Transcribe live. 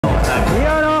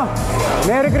Yun o.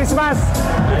 Merry Christmas.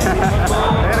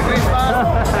 Merry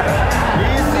Christmas.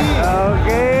 Easy.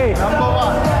 Okay. Number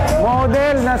 1.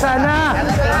 Model, nasaan na?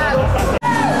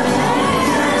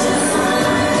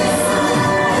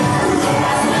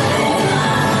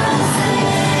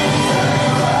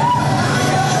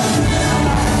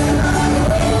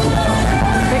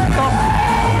 TikTok.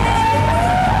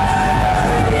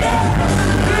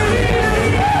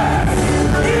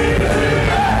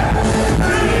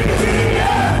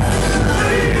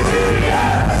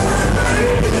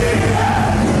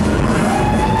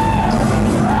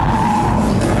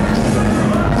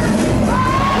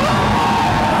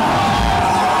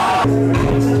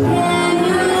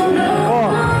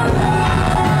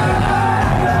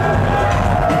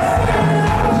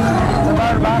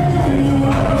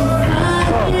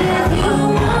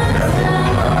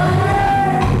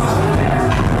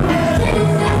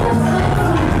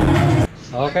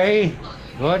 Okay,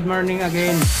 good morning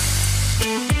again.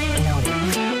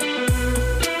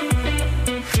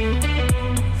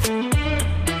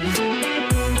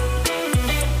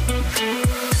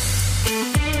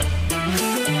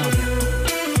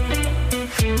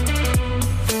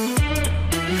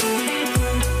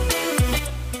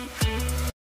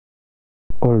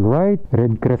 Alright,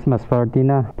 Red Christmas Party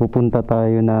na. Pupunta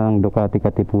tayo ng Ducati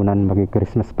Katipunan.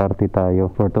 Magi-Christmas party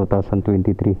tayo for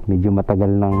 2023. Medyo matagal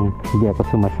nang hindi ako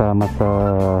sumasama sa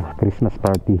Christmas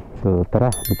party. So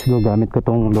tara, let's go. Gamit ko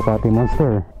tong Ducati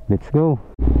Monster. Let's go.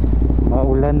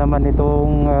 Maulan naman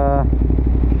itong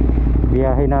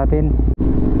biyahe natin.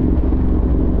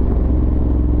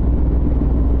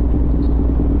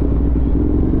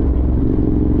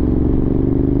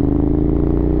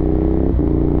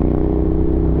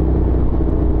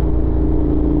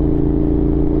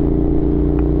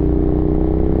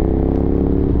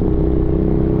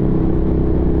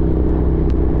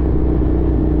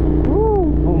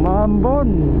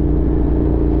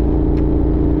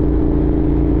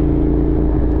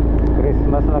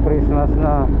 Christmas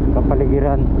na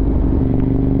kapaligiran.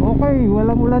 Okay,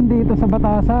 walang ulan dito sa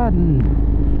Batasan.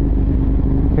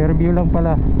 Fairview lang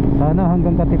pala. Sana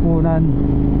hanggang Katipunan,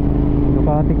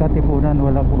 Ducati Katipunan,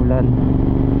 walang ulan.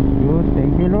 Good,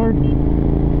 thank you Lord.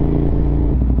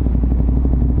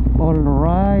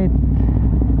 Alright.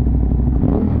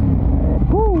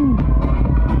 Woo!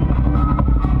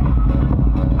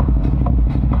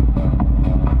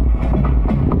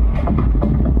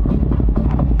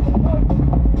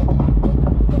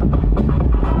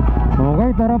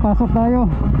 Okay, tara, pasok tayo.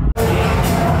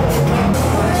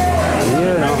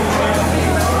 Yun, no?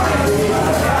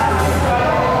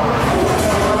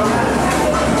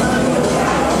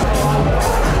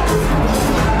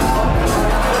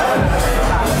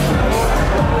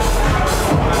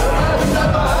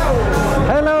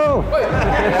 Hello!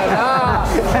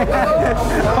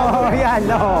 Oh, yan,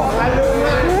 no?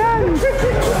 Yan.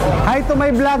 Hi to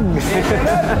my vlog.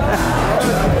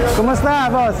 Kumusta,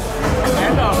 boss?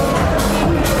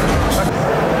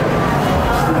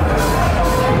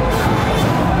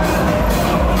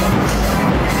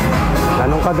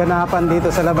 Anong kaganapan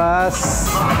dito sa labas?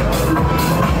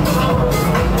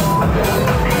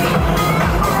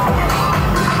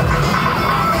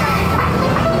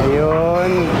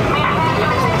 Ayun.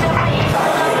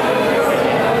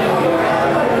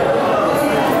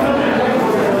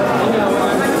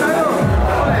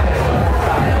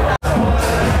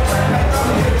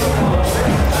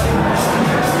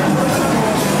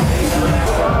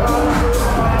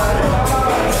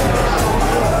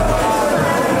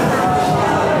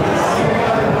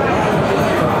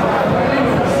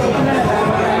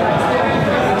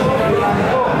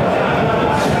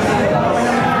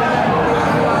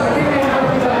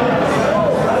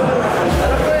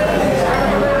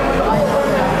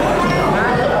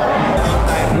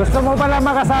 Gusto mo pala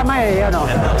makasama eh, yun o.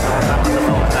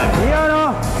 Yun o.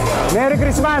 Merry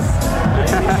Christmas.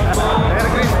 Merry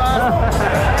Christmas.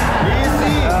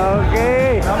 Easy.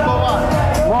 Okay. Number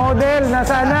 1. Model,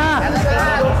 nasaan na?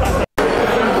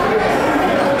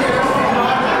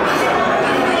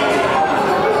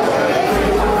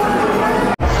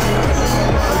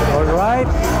 Alright.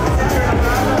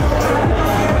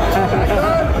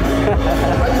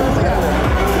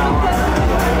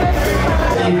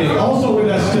 Also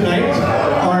with us tonight,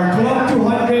 our Club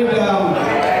 200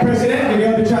 president,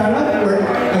 Miguel Bichara.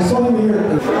 I saw him here.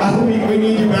 We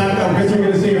need you back because you're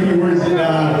going to say a few words in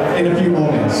a few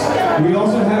moments. We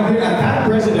also have here a CAT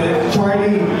president.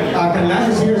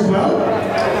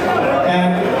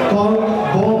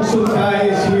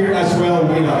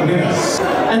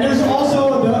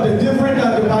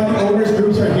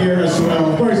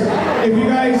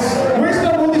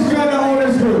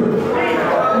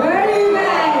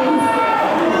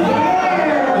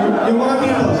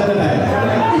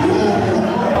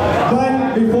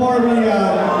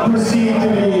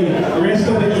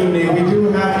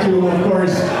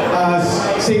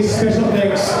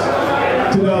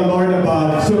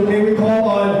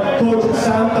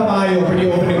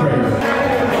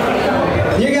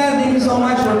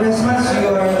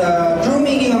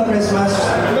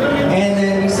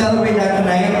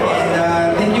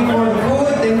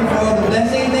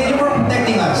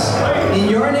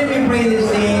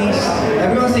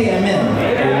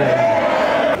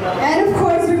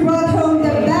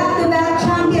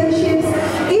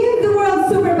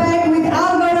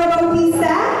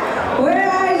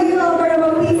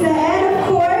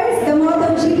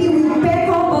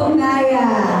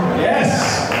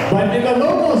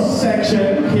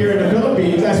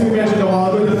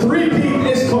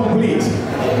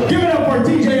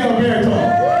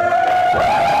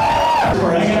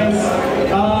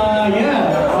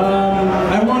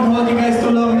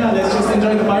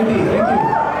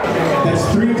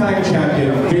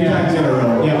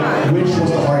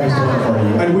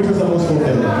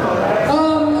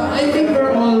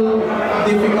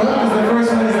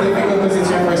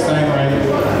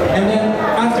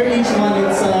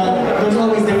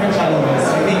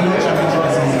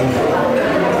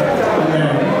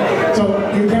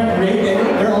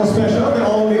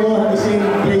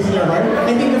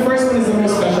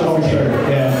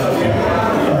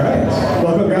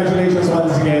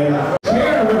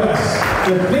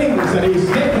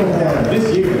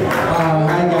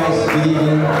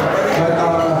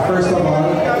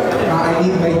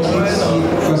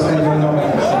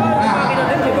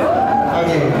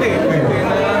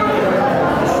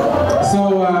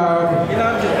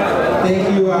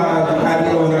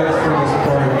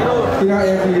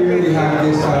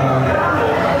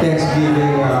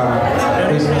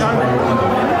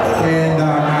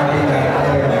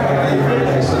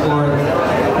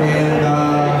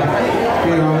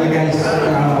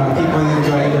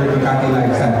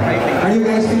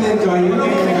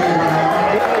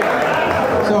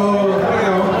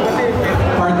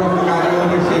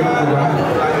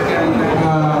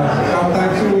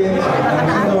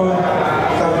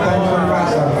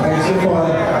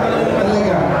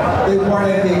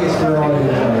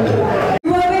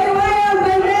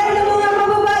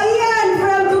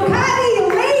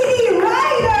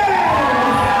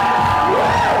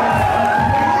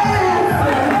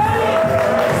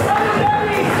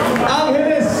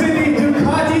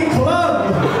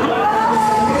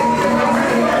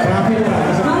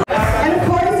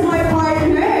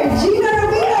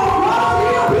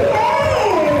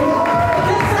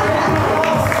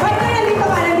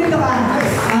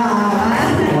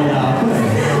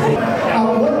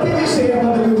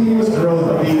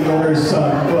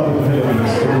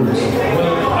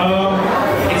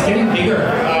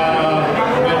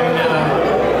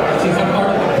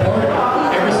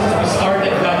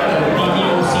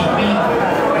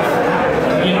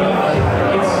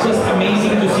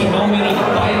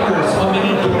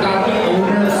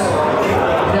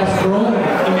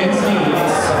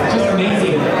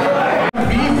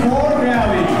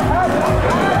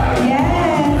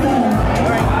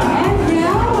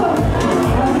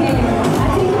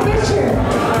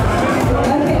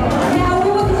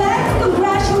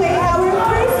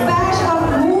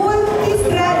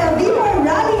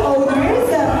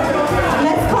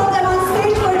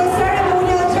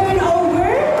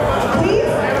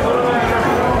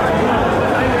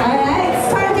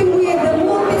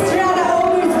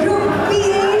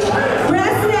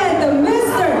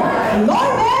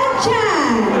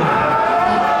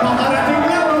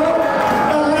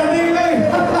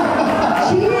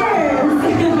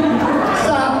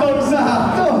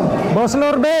 Boss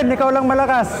Lorben, ikaw lang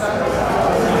malakas.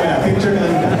 Yeah, picture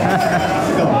na lang.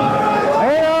 Ito.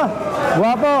 Ayun oh,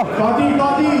 guwapo.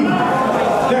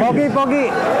 Pogi. Pogi.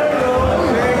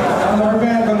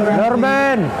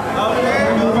 Lorben.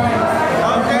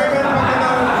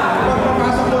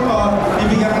 Pagpapasok mo to,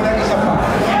 bibigyan ka ng isa pa.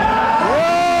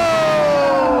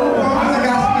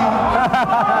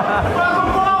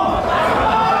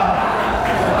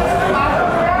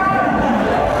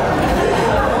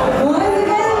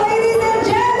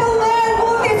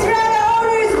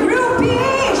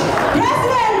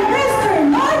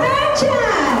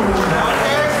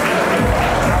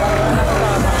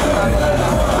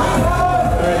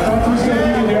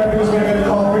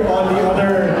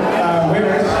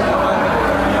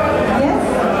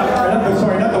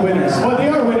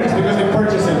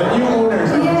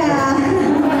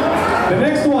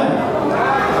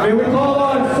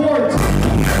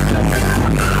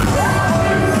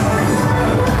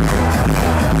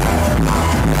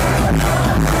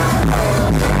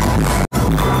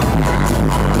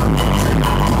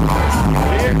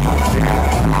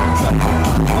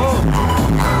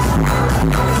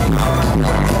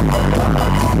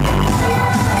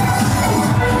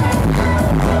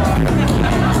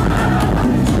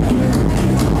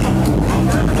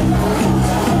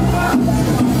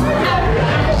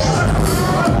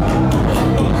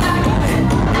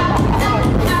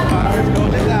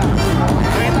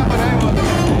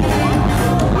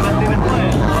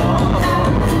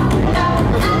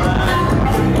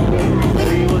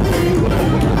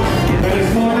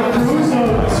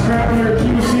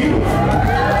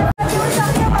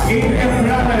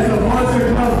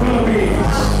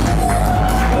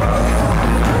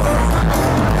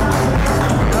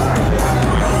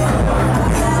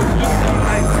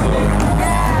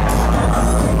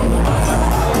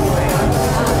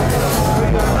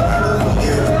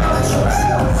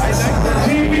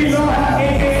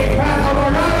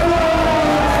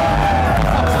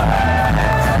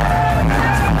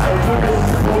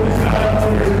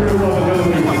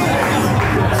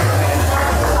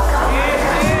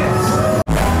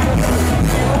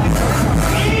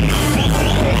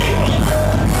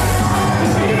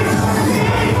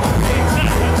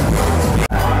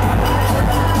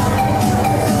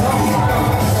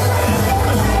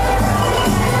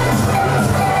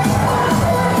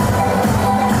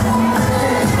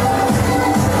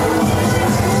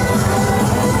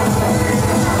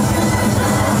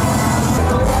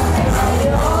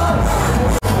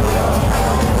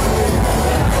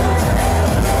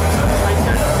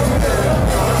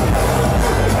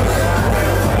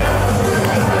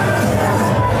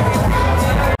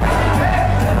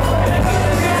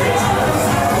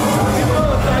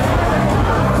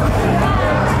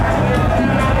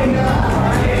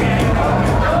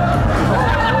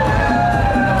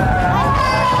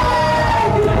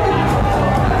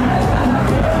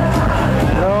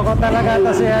 talaga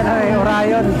to si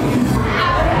Orion.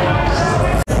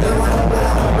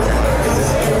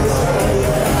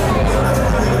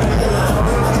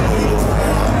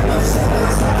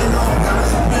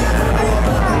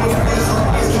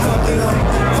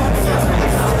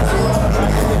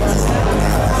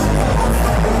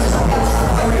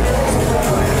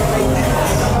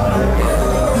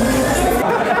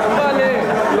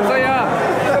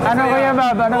 Ano kuya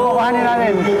Bob? Ano kukuhanin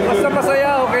natin? Basta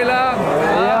masaya, okay lang.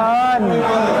 Ayan.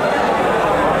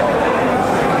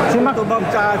 Si Mac... Ito Bob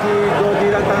tsaka si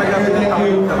Dodie lang talaga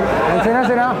pinatawag.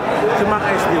 Sino? Si Mac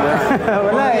SD ba?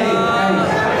 Wala eh.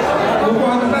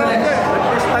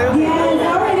 Nag-test tayo. Yes,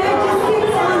 our night just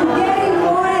keeps on getting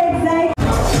more exciting.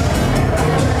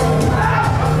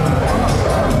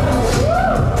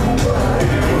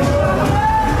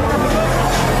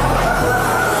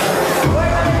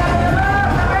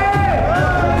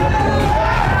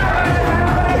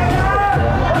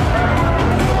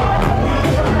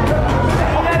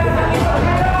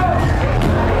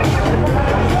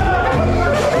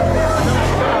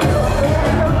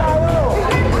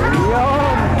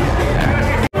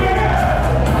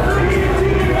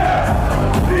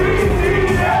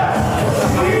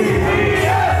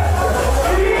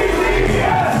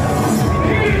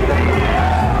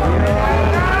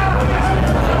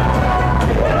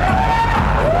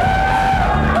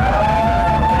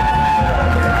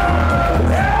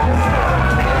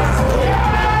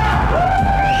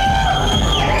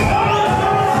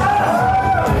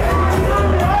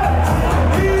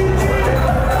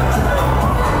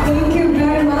 Thank you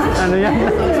very much. Ano yan?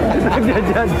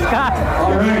 Nagja-judge ka.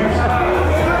 Alright.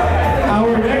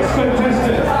 Our next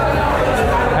contestant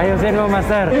Ayusin mo,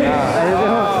 master. Ayusin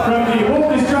mo. from the Wolf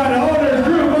Estrada Owners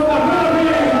Group of the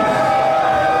Philippines.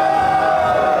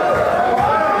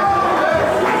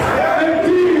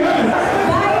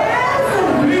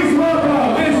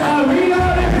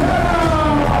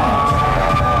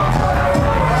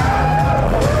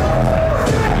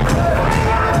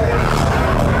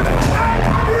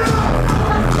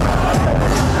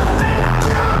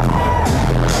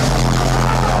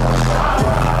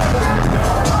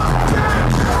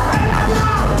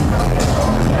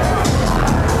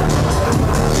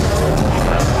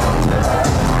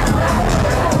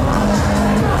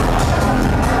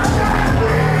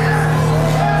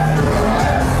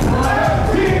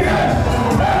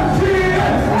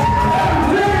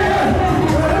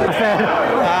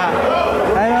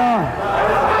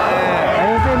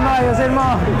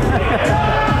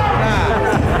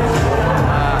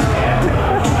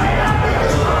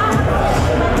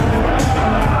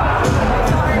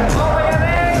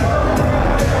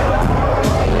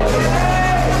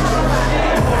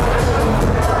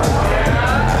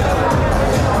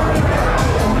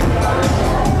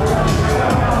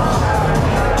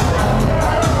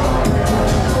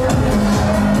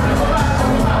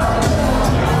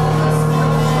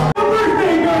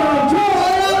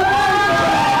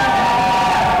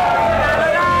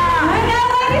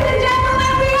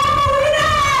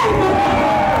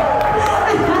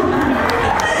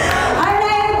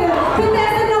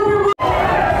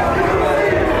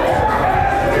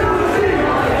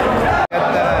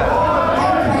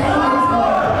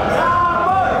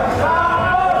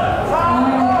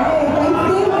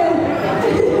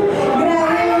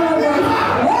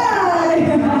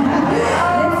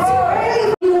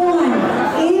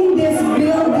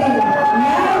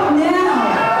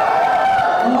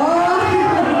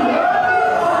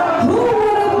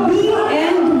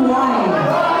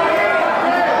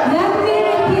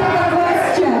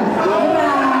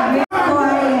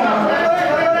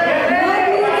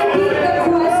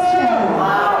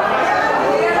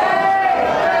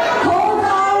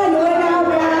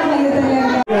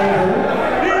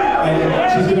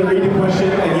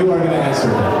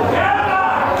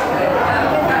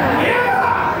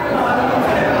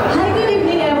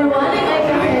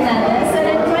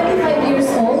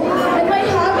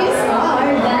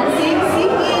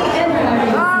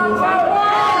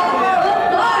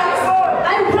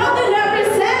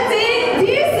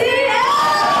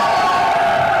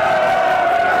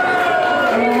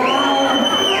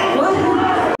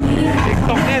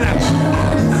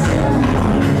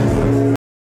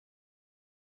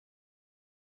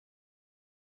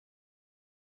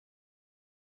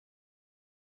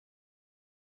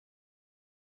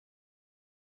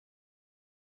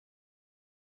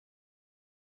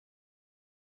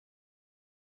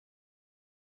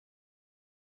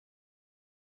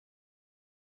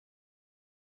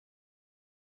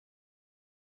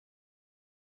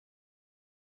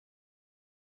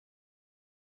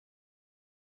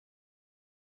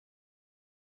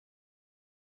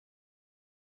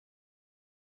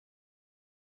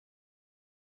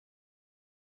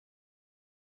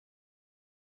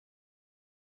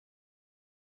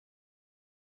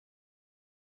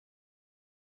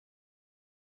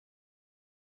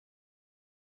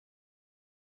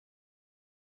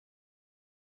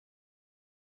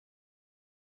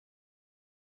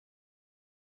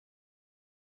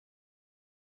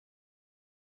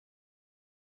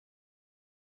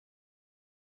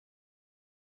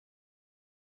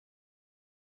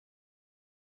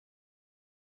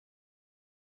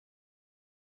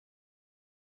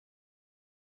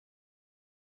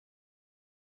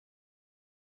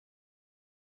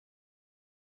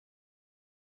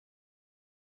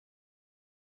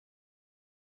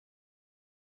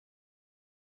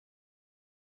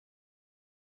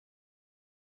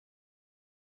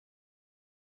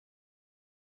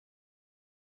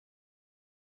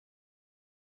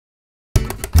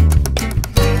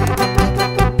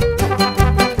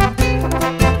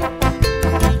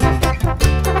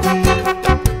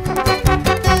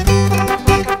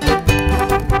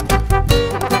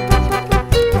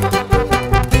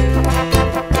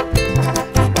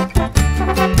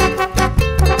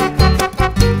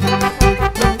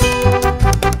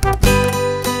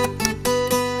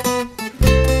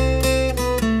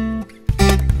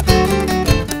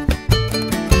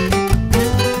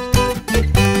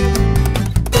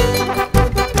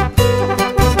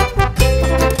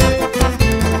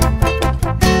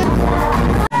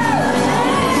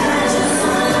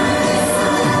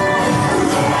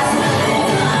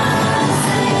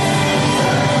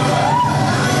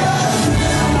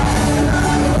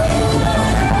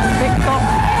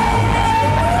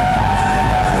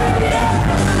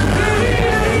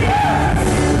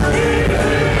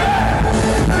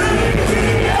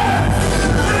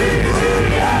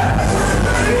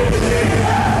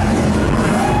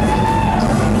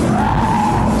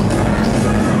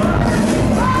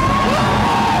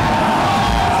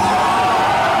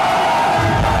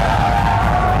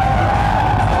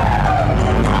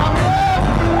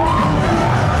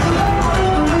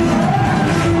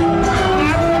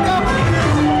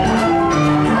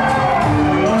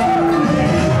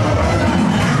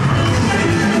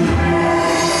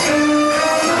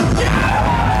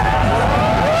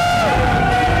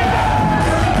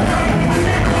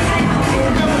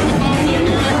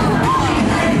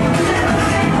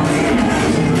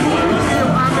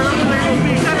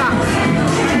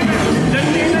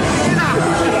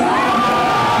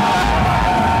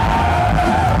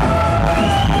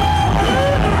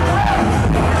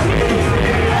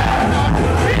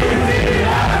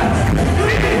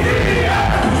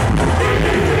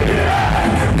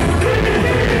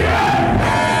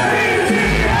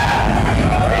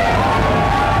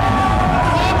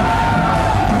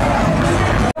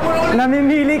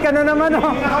 ano naman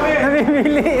oh.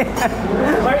 Namimili.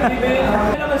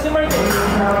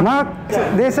 Mac,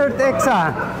 Desert X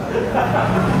ah.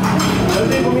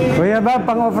 Kuya ba,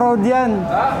 pang off-road yan.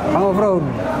 Pang off-road.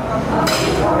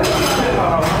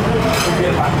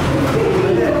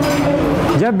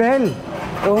 Jabel.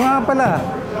 Oo nga pala.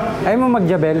 Ayaw mo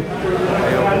mag-jabel?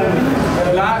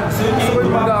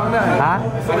 Ha?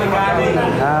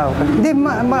 Ah, okay. Hindi,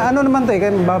 ano naman to eh,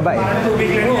 kaya mababa eh.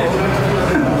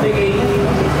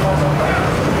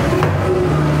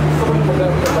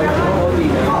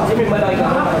 Kasi may malaki ka.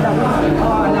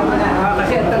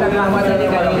 Kasi talaga madali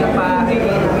kanina pa.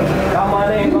 Tama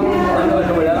na yung ano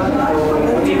wala.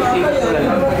 Chip-chip wala.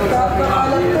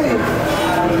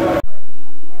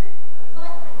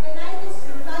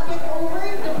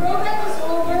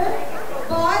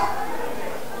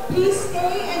 Please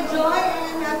stay, enjoy,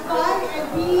 and have fun, and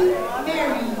be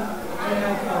merry.